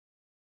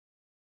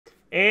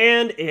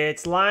And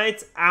it's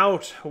lights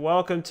out.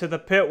 Welcome to the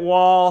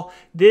Pitwall.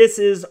 This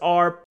is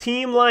our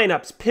team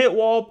lineups,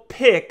 Pitwall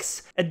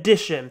Picks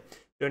edition.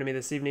 Joining me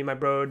this evening, my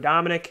bro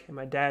Dominic and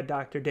my dad,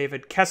 Dr.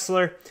 David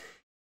Kessler.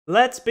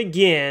 Let's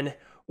begin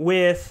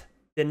with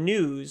the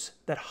news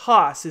that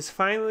Haas is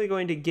finally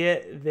going to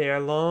get their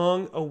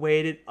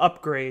long-awaited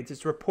upgrades.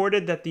 It's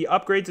reported that the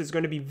upgrades is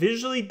going to be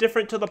visually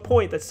different to the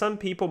point that some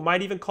people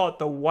might even call it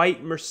the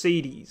white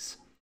Mercedes.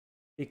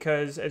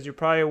 Because, as you're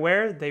probably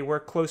aware, they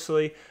work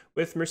closely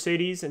with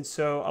Mercedes, and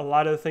so a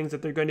lot of the things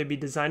that they're going to be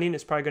designing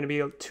is probably going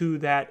to be to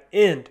that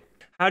end.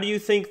 How do you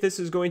think this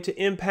is going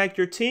to impact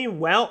your team?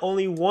 Well,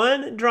 only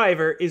one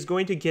driver is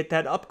going to get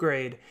that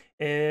upgrade.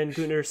 And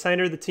Gunnar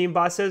Steiner, the team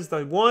boss, says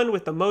the one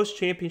with the most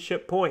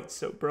championship points.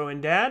 So, bro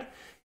and dad,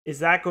 is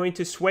that going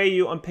to sway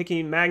you on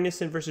picking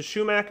Magnussen versus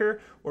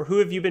Schumacher? Or who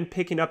have you been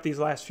picking up these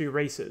last few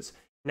races?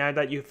 Now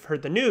that you've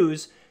heard the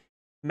news,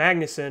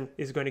 Magnussen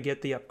is going to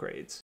get the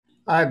upgrades.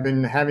 I've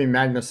been having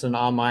Magnussen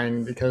on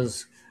mine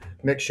because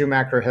Mick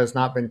Schumacher has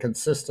not been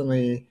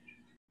consistently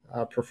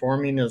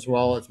performing as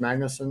well as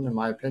Magnussen, in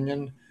my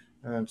opinion.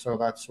 And so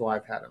that's why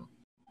I've had him.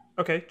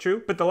 Okay,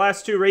 true. But the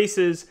last two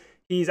races,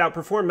 he's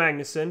outperformed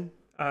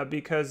Magnussen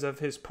because of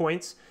his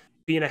points,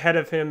 being ahead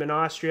of him in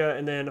Austria,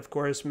 and then, of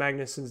course,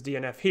 Magnussen's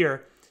DNF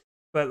here.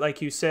 But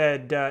like you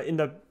said, in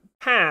the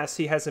past,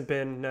 he hasn't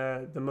been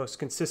the most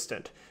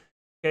consistent.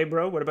 Okay,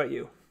 bro, what about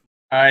you?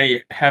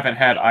 I haven't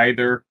had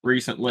either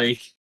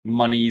recently.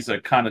 Money's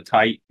kind of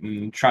tight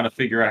and trying to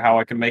figure out how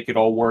I can make it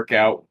all work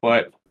out.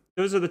 But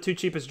those are the two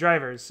cheapest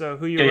drivers. So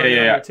who you running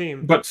on your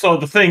team? But so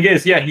the thing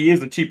is, yeah, he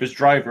is the cheapest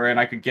driver, and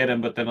I could get him.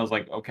 But then I was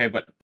like, okay,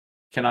 but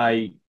can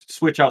I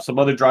switch out some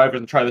other drivers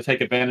and try to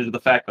take advantage of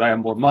the fact that I have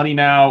more money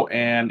now,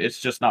 and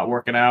it's just not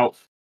working out?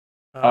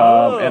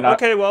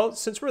 Okay. Well,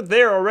 since we're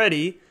there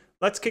already,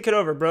 let's kick it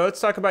over, bro. Let's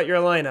talk about your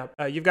lineup.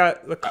 You've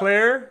got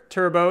Leclerc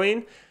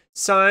turboing,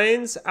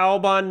 Sainz,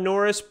 Albon,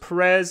 Norris,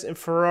 Perez, and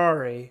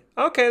Ferrari.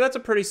 Okay, that's a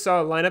pretty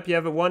solid lineup. You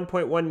have a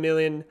 1.1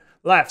 million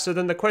left. So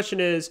then the question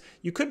is,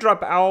 you could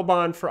drop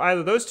Albon for either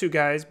of those two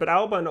guys, but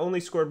Albon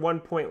only scored 1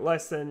 point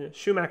less than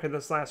Schumacher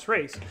this last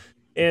race.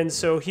 And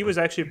so he was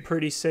actually a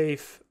pretty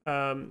safe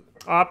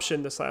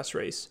option this last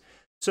race.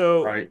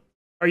 So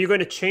Are you going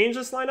to change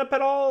this lineup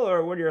at all,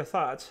 or what are your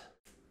thoughts?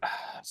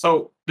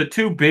 So the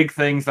two big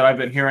things that I've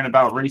been hearing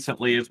about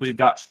recently is we've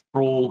got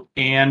Stroll,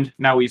 and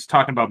now he's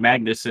talking about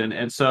Magnussen.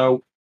 And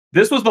so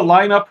this was the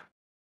lineup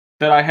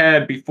that I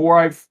had before.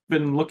 I've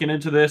been looking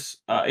into this.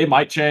 It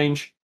might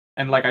change.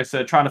 And like I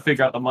said, trying to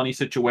figure out the money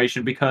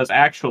situation, because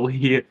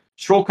actually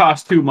Stroll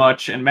costs too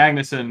much and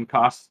Magnussen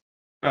costs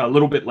a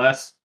little bit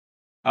less.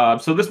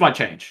 So this might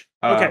change.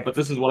 Okay. But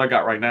this is what I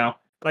got right now.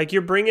 Like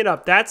you're bringing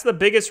up, that's the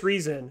biggest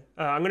reason.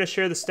 I'm going to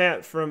share the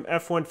stat from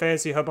F1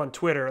 Fantasy Hub on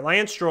Twitter.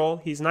 Lance Stroll,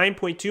 he's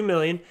 9.2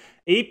 million.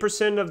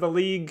 8% of the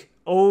league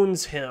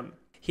owns him.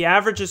 He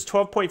averages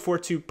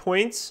 12.42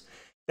 points.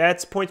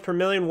 That's points per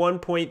million,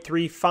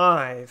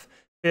 1.35.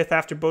 Fifth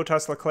after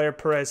Bottas,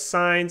 Leclerc, Perez,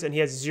 Sainz, and he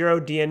has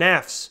 0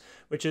 DNFs,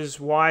 which is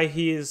why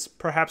he is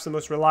perhaps the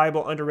most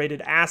reliable,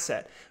 underrated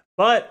asset.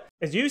 But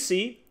as you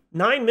see,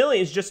 9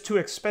 million is just too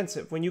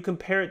expensive when you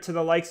compare it to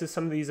the likes of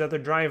some of these other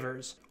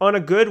drivers. On a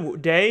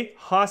good day,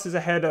 Haas is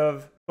ahead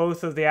of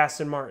both of the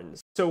Aston Martins.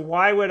 So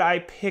why would I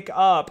pick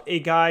up a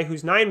guy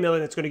who's 9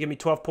 million that's going to give me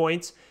 12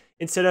 points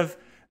instead of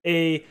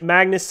a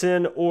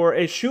Magnussen or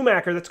a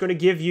Schumacher that's going to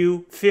give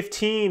you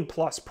 15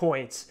 plus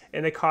points,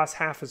 and they cost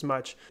half as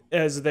much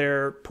as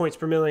their points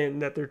per million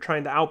that they're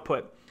trying to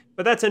output?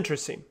 But that's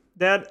interesting.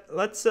 Dad,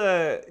 let's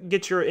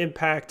get your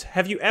impact.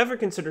 Have you ever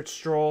considered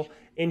Stroll?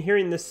 And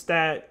hearing this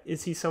stat,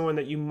 is he someone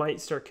that you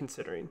might start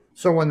considering?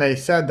 So when they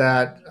said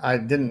that, I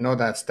didn't know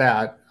that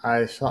stat.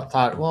 I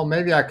thought, well,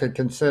 maybe I could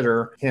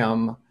consider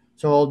him.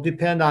 So it'll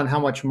depend on how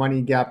much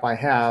money gap I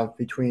have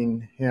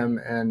between him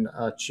and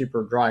a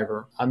cheaper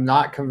driver. I'm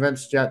not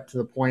convinced yet to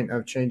the point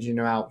of changing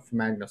him out for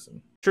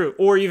Magnussen. True,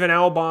 or even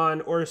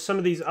Albon, or some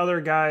of these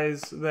other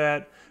guys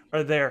that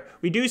are there.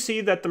 We do see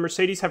that the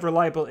Mercedes have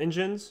reliable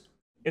engines,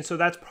 and so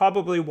that's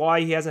probably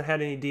why he hasn't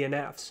had any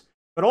DNFs.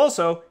 But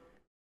also,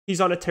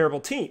 he's on a terrible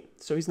team,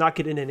 so he's not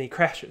getting any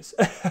crashes.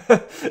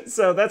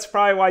 So that's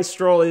probably why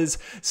Stroll is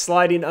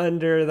sliding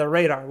under the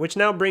radar, which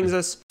now brings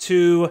us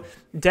to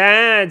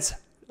Dad's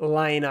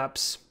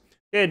lineups.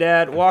 Okay,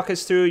 Dad, walk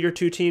us through your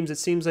two teams. It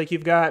seems like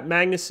you've got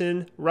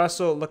Magnussen,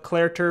 Russell,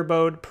 Leclerc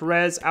turboed,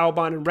 Perez,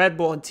 Albon, and Red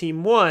Bull in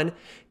Team 1.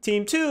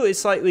 Team 2 is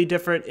slightly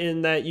different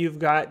in that you've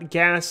got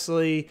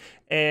Gasly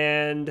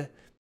and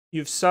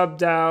you've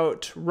subbed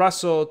out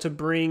Russell to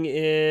bring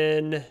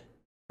in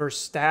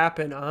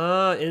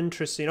Verstappen.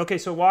 Interesting. Okay,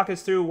 so walk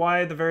us through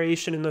why the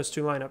variation in those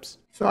two lineups.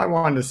 So I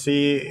wanted to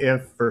see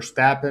if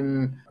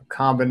Verstappen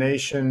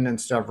combination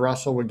instead of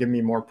Russell would give me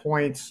more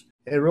points.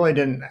 It really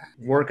didn't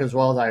work as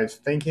well as I was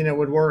thinking it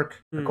would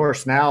work. Of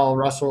course, now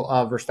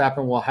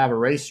Verstappen will have a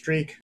race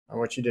streak,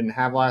 which he didn't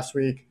have last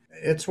week.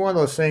 It's one of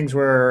those things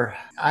where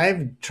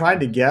I've tried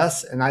to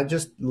guess, and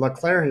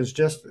Leclerc is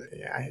just,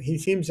 he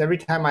seems every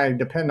time I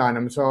depend on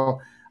him.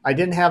 So I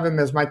didn't have him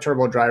as my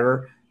turbo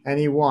driver, and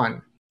he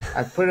won.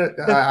 I put it.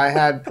 I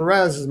had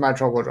Perez as my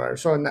turbo driver.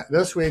 So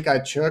this week I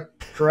took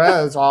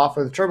Perez off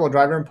of the turbo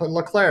driver and put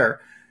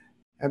Leclerc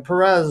and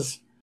Perez,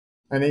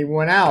 and he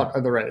went out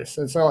of the race.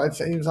 And so it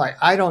seems like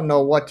I don't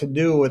know what to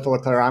do with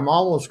Leclerc. I'm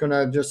almost going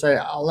to just say,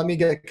 oh, let me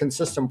get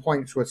consistent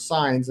points with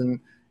Sainz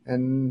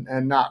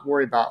and not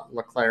worry about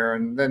Leclerc.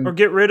 And then or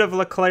get rid of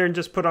Leclerc and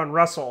just put on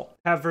Russell.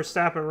 Have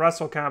Verstappen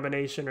Russell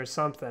combination or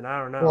something. I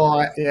don't know. Well,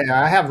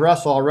 I have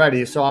Russell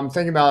already, so I'm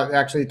thinking about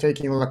actually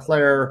taking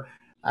Leclerc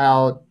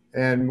out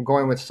and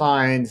going with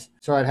Sainz.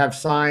 So I'd have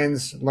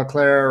Sainz,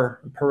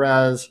 Leclerc,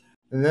 Perez,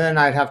 and then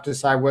I'd have to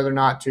decide whether or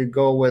not to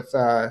go with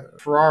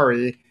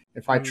Ferrari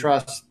if I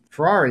trust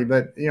Ferrari.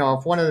 But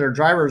if one of their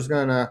drivers is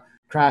going to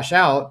crash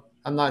out,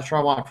 I'm not sure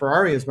I want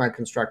Ferrari as my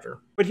constructor.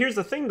 But here's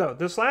the thing, though.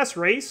 This last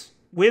race,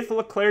 with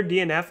Leclerc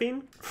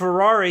DNFing,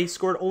 Ferrari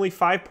scored only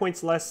 5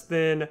 points less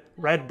than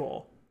Red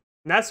Bull.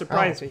 And that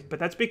surprised me, but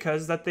that's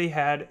because that they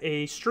had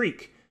a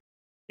streak.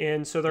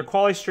 And so their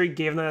quality streak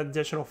gave them an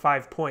additional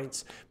 5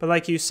 points. But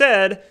like you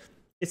said,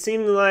 it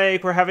seemed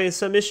like we're having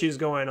some issues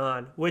going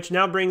on, which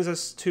now brings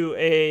us to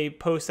a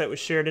post that was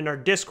shared in our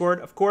Discord.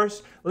 Of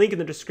course, link in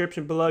the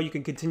description below. You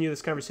can continue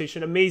this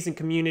conversation. Amazing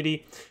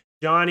community.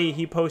 Johnny,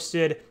 he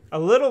posted a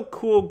little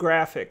cool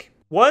graphic.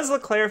 Was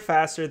Leclerc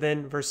faster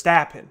than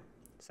Verstappen?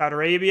 Saudi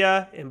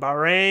Arabia, in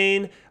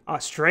Bahrain,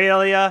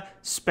 Australia,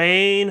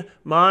 Spain,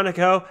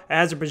 Monaco,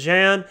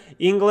 Azerbaijan,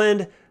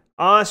 England,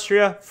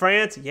 Austria,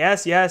 France.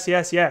 Yes, yes,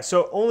 yes, yes.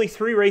 So only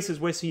 3 races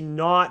was he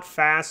not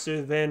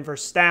faster than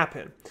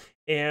Verstappen.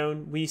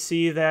 And we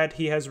see that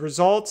he has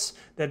results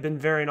that have been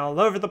varying all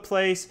over the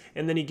place.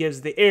 And then he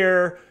gives the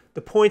error,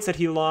 the points that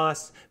he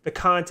lost, the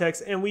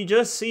context. And we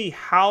just see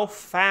how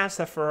fast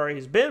that Ferrari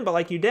has been. But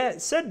like you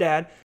said,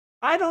 Dad,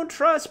 I don't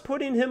trust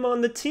putting him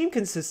on the team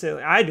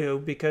consistently. I do,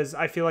 because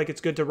I feel like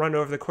it's good to run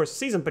over the course of the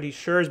season, but he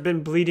sure has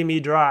been bleeding me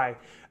dry.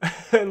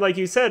 And like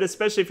you said,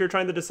 especially if you're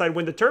trying to decide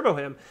when to turbo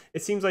him,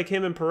 it seems like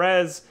him and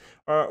Perez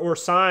or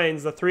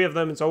Sainz, the 3 of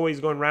them, is always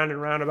going round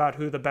and round about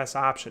who the best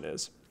option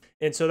is.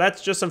 And so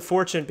that's just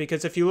unfortunate,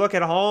 because if you look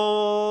at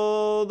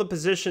all the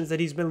positions that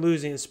he's been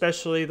losing,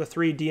 especially the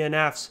 3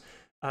 DNFs,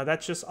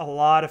 that's just a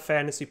lot of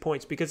fantasy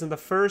points. Because in the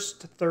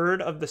first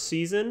third of the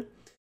season,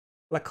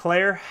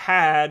 Leclerc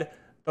had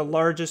the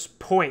largest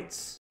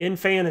points in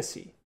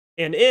fantasy.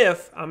 And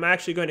if, I'm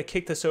actually going to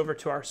kick this over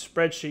to our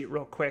spreadsheet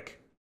real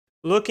quick.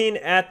 Looking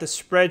at the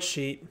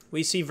spreadsheet,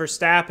 we see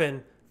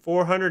Verstappen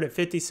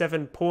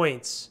 457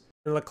 points,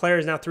 and Leclerc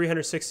is now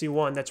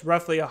 361. That's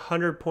roughly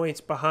 100 points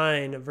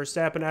behind.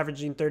 Verstappen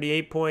averaging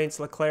 38 points,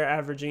 Leclerc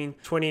averaging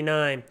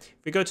 29.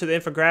 If we go to the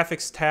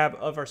infographics tab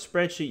of our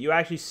spreadsheet, you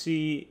actually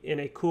see in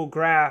a cool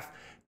graph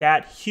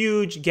that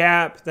huge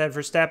gap that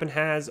Verstappen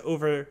has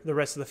over the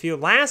rest of the field.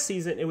 Last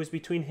season, it was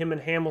between him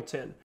and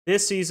Hamilton.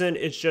 This season,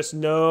 it's just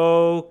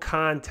no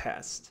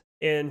contest.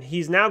 And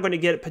he's now going to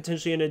get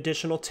potentially an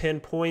additional 10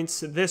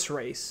 points this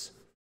race,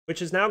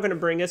 which is now going to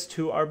bring us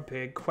to our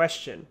big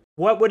question.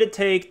 What would it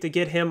take to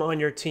get him on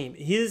your team?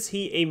 Is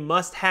he a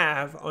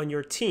must-have on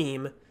your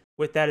team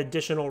with that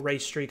additional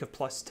race streak of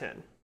plus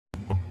 10?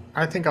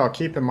 I think I'll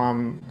keep him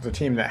on the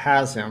team that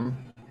has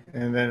him,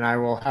 and then I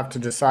will have to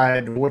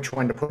decide which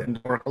one to put into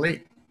Work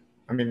Elite.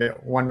 I mean, the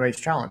one race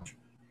challenge.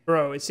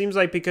 Bro, it seems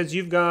like because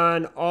you've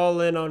gone all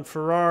in on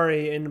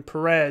Ferrari and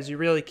Perez, you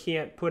really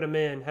can't put him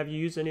in. Have you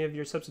used any of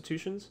your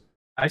substitutions?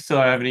 I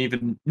still haven't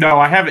even... No,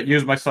 I haven't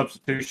used my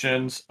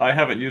substitutions. I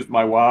haven't used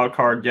my wild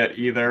card yet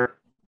either.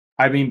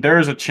 I mean, there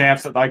is a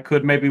chance that I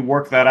could maybe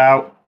work that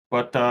out,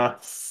 but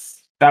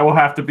that will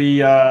have to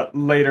be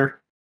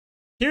later.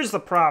 Here's the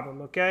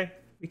problem, okay?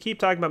 We keep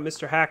talking about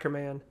Mr.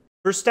 Hackerman.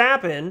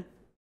 Verstappen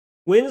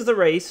wins the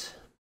race.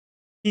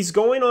 He's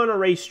going on a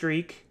race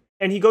streak,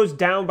 and he goes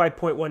down by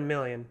 0.1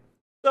 million.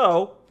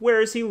 So,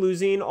 where is he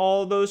losing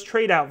all those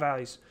trade-out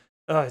values?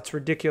 It's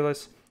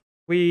ridiculous.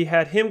 We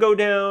had him go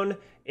down,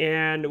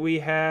 and we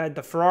had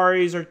the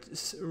Ferraris are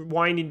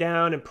winding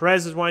down, and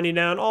Perez is winding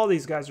down. All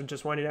these guys are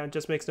just winding down. It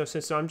just makes no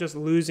sense. So I'm just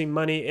losing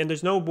money, and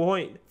there's no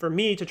point for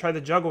me to try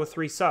to juggle with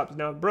 3 subs.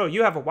 Now, bro,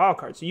 you have a wild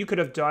card, so you could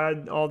have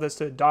done all this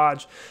to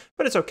dodge,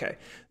 but it's okay.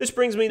 This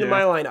brings me to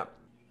my lineup.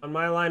 On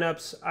my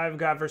lineups, I've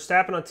got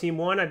Verstappen on Team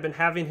 1. I've been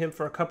having him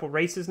for a couple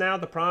races now.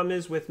 The problem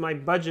is with my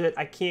budget,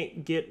 I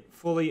can't get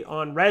fully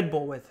on Red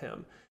Bull with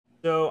him.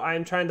 So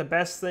I'm trying the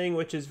best thing,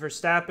 which is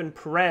Verstappen,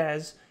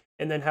 Perez,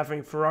 and then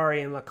having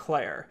Ferrari and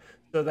Leclerc,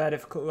 so that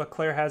if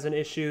Leclerc has an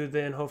issue,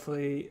 then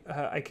hopefully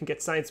I can get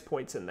Sainz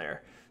points in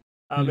there.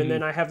 And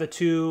then I have the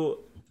 2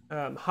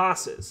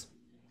 Haas's.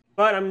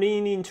 But I'm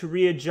needing to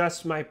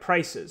readjust my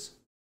prices.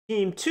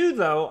 Team 2,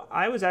 though,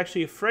 I was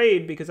actually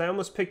afraid because I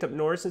almost picked up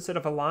Norris instead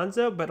of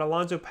Alonso, but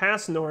Alonso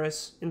passed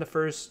Norris in the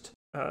first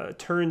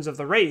turns of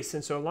the race,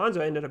 and so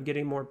Alonso ended up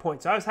getting more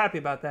points. So I was happy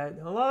about that.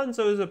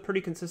 Alonso is a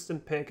pretty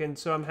consistent pick, and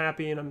so I'm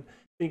happy, and I'm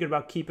thinking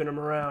about keeping him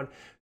around.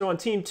 So on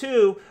Team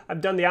 2,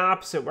 I've done the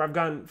opposite, where I've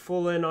gone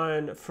full in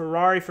on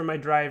Ferrari for my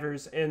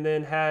drivers and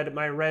then had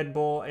my Red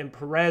Bull and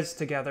Perez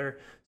together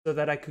so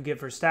that I could get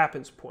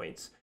Verstappen's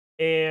points.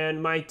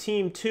 And my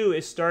team 2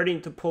 is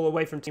starting to pull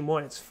away from team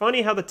 1. It's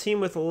funny how the team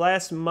with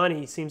less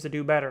money seems to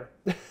do better.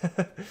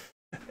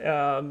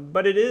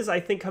 But it is, I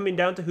think, coming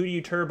down to who do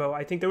you turbo.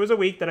 I think there was a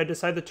week that I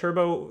decided to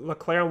turbo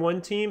Leclerc on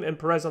one team and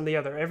Perez on the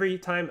other. Every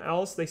time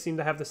else, they seem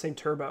to have the same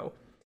turbo.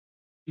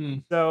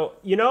 So,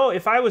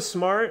 if I was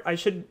smart, I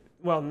should,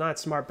 well, not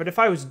smart, but if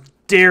I was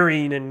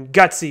daring and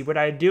gutsy, what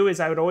I'd do is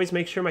I would always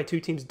make sure my two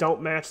teams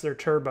don't match their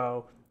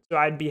turbo. So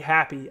I'd be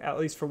happy, at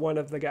least for one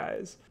of the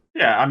guys.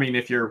 Yeah, I mean,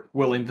 if you're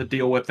willing to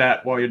deal with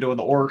that while you're doing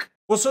the orc.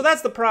 Well, so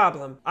that's the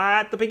problem.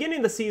 At the beginning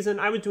of the season,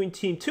 I was doing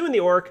Team 2 in the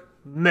orc,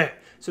 meh.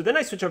 So then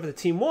I switched over to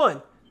Team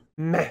 1,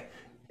 meh.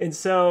 And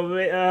so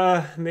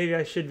maybe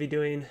I should be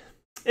doing...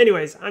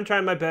 Anyways, I'm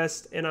trying my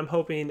best, and I'm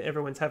hoping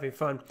everyone's having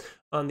fun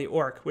on the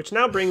orc, which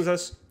now brings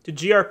us to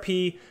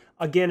GRP.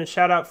 Again, a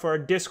shout out for our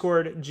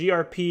Discord.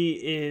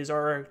 GRP is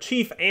our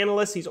chief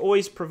analyst. He's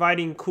always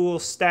providing cool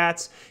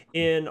stats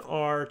in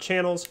our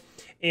channels.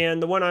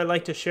 And the one I'd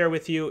like to share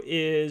with you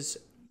is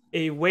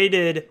a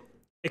weighted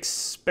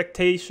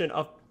expectation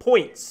of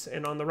points.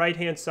 And on the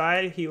right-hand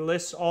side, he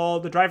lists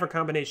all the driver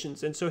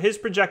combinations. And so his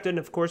projected, and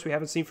of course, we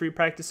haven't seen free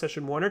practice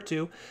session 1 or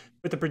 2,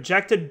 but the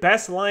projected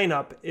best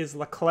lineup is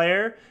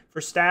Leclerc,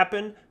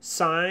 Verstappen,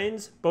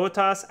 Sainz,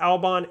 Bottas,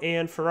 Albon,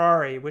 and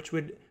Ferrari, which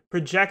would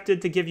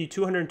projected to give you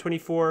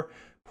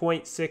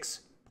 224.6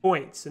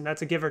 points. And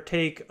that's a give or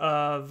take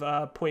of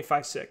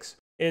 0.56.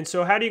 And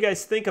so how do you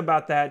guys think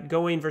about that,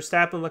 going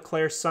Verstappen,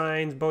 Leclerc,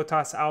 Sainz,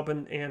 Bottas,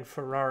 Albon, and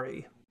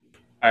Ferrari?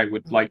 I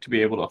would like to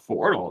be able to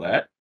afford all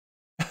that.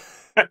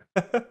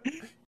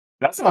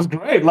 That sounds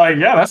great.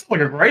 That's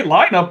like a great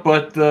lineup,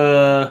 but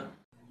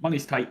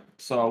money's tight.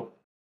 So,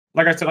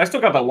 like I said, I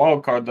still got that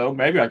wild card, though.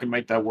 Maybe I can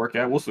make that work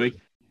out. We'll see.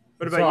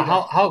 What about you?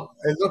 How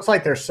it looks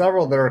like there's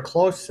several that are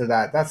close to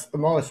that. That's the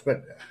most,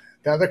 but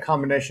the other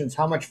combinations,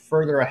 how much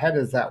further ahead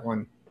is that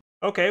one?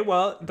 Okay,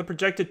 well, the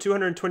projected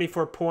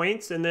 224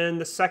 points, and then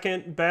the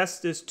second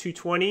best is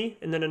 220,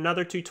 and then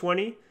another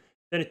 220,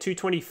 then a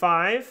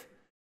 225.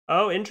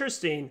 Oh,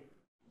 interesting.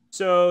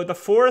 So the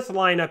fourth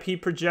lineup he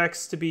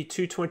projects to be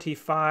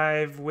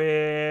 225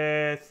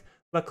 with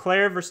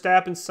Leclerc,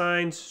 Verstappen,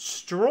 Sainz,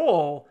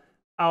 Stroll,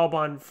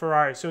 Albon,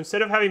 Ferrari. So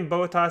instead of having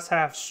Bottas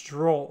have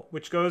Stroll,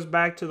 which goes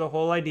back to the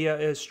whole idea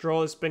is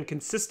Stroll has been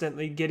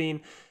consistently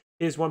getting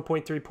his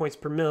 1.3 points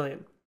per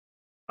million.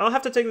 I'll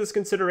have to take this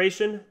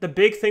consideration. The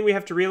big thing we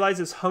have to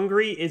realize is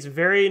Hungary is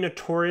very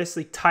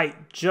notoriously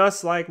tight,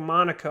 just like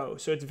Monaco.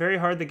 So it's very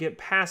hard to get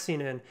passing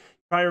in. You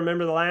probably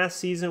remember the last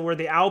season where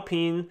the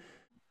Alpine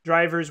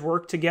drivers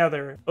worked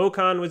together.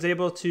 Ocon was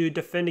able to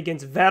defend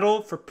against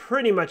Vettel for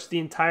pretty much the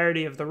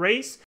entirety of the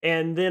race.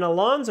 And then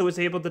Alonso was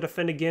able to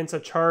defend against a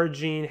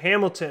charging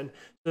Hamilton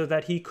so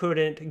that he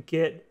couldn't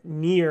get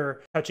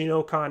near touching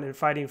Ocon and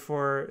fighting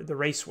for the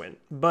race win.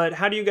 But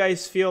how do you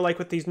guys feel like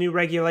with these new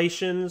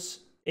regulations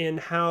and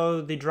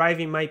how the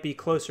driving might be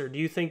closer? Do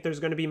you think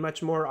there's going to be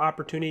much more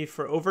opportunity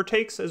for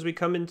overtakes as we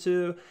come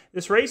into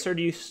this race, or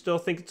do you still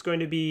think it's going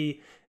to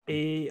be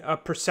a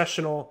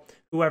processional?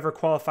 Whoever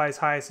qualifies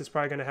highest is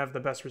probably going to have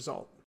the best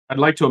result. I'd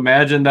like to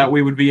imagine that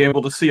we would be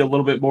able to see a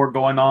little bit more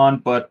going on,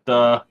 but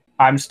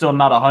I'm still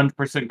not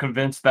 100%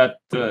 convinced that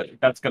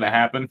that's going to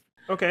happen.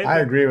 Okay. I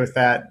agree with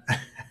that.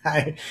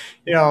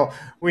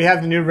 We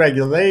have the new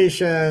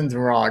regulations,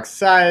 and we're all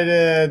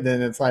excited,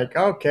 and it's like,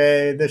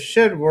 okay, this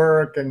should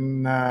work,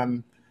 and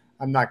I'm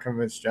not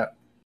convinced yet.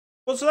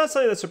 Well, so that's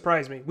something that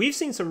surprised me. We've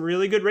seen some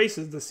really good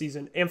races this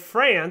season, and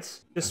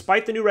France,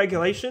 despite the new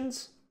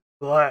regulations,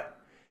 blah.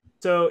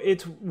 So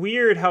it's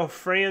weird how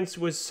France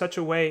was such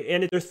a way,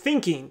 and they're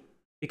thinking,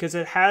 because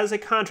it has a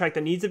contract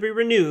that needs to be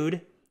renewed,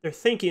 they're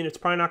thinking it's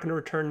probably not going to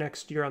return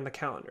next year on the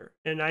calendar.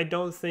 And I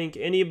don't think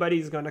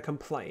anybody's going to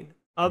complain,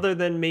 other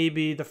than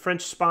maybe the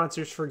French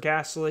sponsors for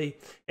Gasly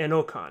and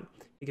Ocon,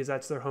 because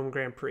that's their home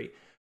Grand Prix.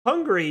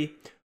 Hungary,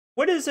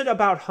 what is it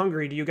about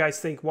Hungary, do you guys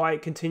think, why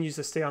it continues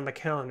to stay on the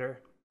calendar?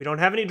 We don't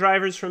have any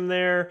drivers from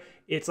there.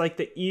 It's like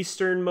the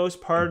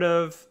easternmost part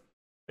of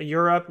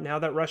Europe, now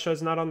that Russia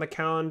is not on the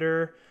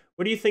calendar.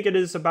 What do you think it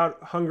is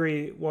about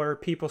Hungary where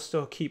people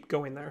still keep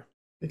going there?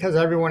 Because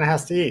everyone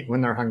has to eat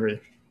when they're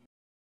hungry.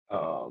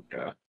 Oh,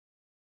 God.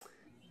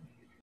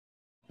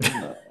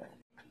 No.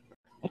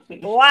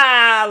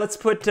 Wow, let's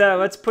put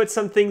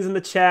some things in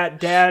the chat.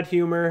 Dad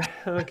humor.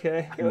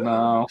 Okay.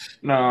 No.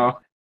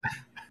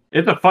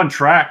 It's a fun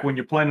track when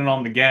you're planning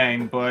on the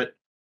game, but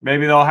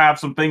maybe they'll have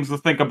some things to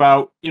think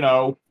about,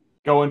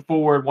 going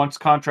forward once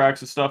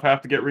contracts and stuff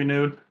have to get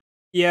renewed.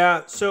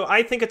 Yeah, so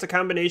I think it's a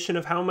combination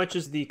of how much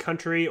is the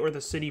country or the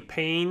city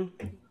paying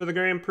for the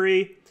Grand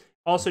Prix.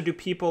 Also, do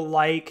people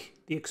like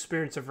the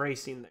experience of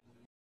racing there?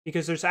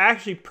 Because there's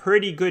actually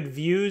pretty good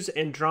views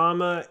and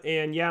drama,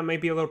 and yeah, it might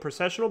be a little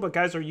processional, but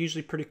guys are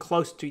usually pretty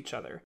close to each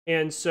other.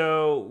 And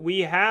so we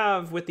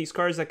have, with these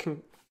cars that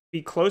can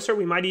be closer,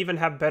 we might even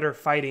have better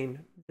fighting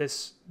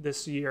this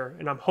year,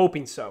 and I'm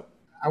hoping so.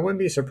 I wouldn't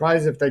be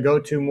surprised if they go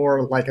to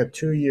more like a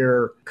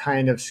 2-year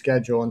kind of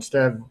schedule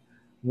instead of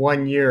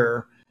 1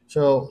 year.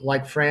 So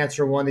like France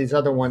or one of these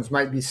other ones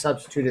might be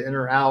substituted in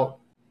or out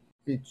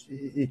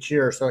each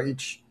year. So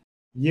each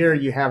year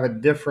you have a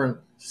different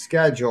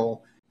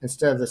schedule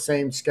instead of the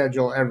same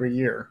schedule every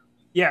year.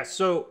 Yeah,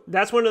 so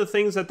that's one of the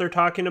things that they're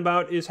talking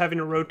about is having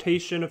a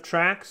rotation of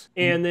tracks.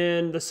 And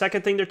then the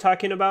second thing they're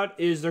talking about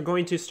is they're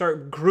going to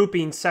start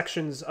grouping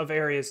sections of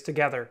areas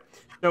together.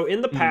 So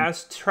in the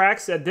past,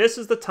 tracks said this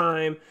is the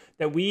time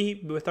that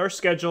we, with our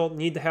schedule,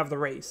 need to have the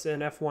race.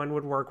 And F1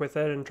 would work with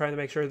it and trying to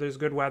make sure there's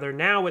good weather.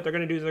 Now what they're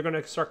going to do is they're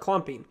going to start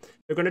clumping.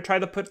 They're going to try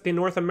to put the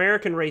North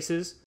American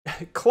races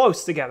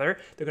close together.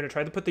 They're going to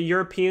try to put the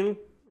European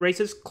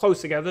races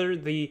close together,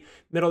 the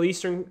Middle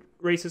Eastern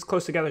races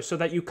close together, so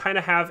that you kind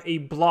of have a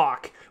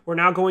block. We're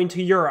now going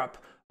to Europe.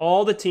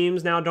 All the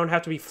teams now don't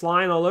have to be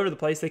flying all over the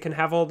place. They can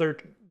have all their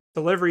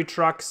delivery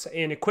trucks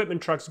and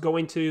equipment trucks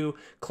going to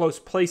close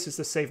places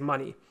to save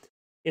money.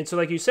 And so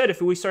like you said, if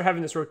we start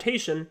having this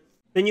rotation,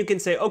 then you can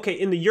say, okay,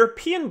 in the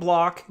European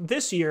block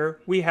this year,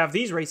 we have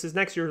these races.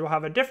 Next year, we'll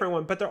have a different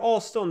one, but they're all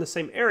still in the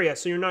same area.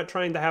 So you're not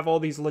trying to have all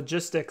these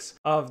logistics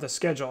of the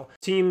schedule.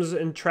 Teams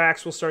and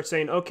tracks will start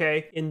saying,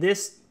 okay, in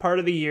this part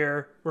of the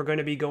year, we're going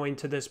to be going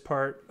to this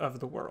part of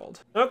the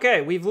world.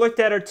 Okay, we've looked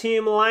at our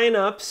team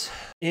lineups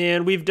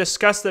and we've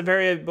discussed the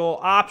variable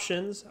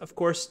options. Of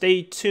course,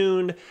 stay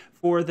tuned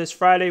for this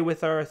Friday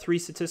with our 3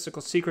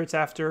 statistical secrets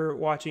after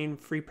watching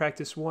Free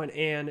Practice 1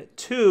 and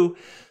 2.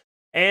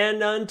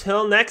 And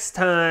until next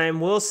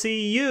time, we'll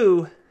see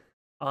you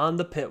on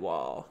the pit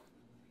wall.